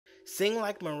Sing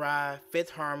Like Mariah,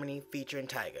 Fifth Harmony featuring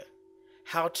Tyga.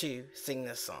 How to sing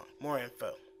this song. More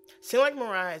info. Sing Like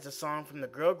Mariah is a song from the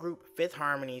girl group Fifth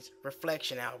Harmony's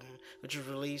Reflection album, which was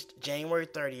released January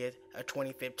 30th of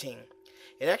 2015.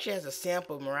 It actually has a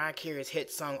sample of Mariah Carey's hit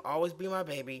song Always Be My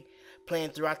Baby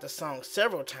playing throughout the song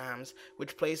several times,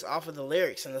 which plays off of the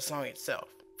lyrics in the song itself.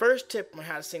 First tip on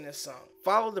how to sing this song.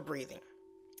 Follow the breathing.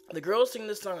 The girls sing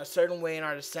this song a certain way in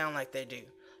order to sound like they do.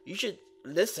 You should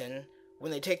listen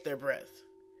when they take their breath.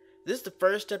 This is the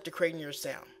first step to creating your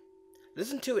sound.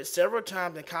 Listen to it several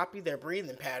times and copy their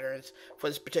breathing patterns for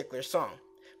this particular song.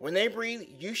 When they breathe,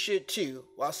 you should too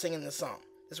while singing the song.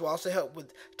 This will also help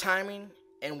with timing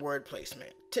and word placement.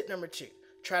 Tip number 2,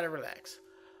 try to relax.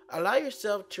 Allow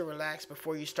yourself to relax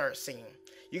before you start singing.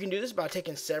 You can do this by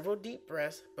taking several deep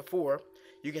breaths before.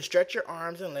 You can stretch your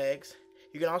arms and legs.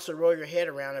 You can also roll your head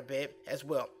around a bit as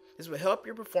well. This will help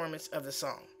your performance of the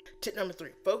song. Tip number 3,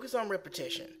 focus on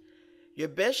repetition. Your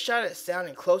best shot at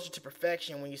sounding closer to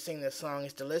perfection when you sing this song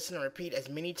is to listen and repeat as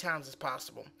many times as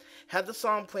possible. Have the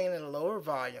song playing at a lower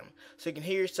volume so you can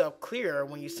hear yourself clearer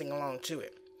when you sing along to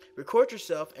it. Record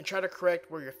yourself and try to correct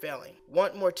where you're failing.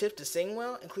 Want more tips to sing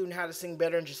well, including how to sing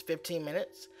better in just 15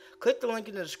 minutes? Click the link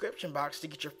in the description box to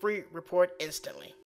get your free report instantly.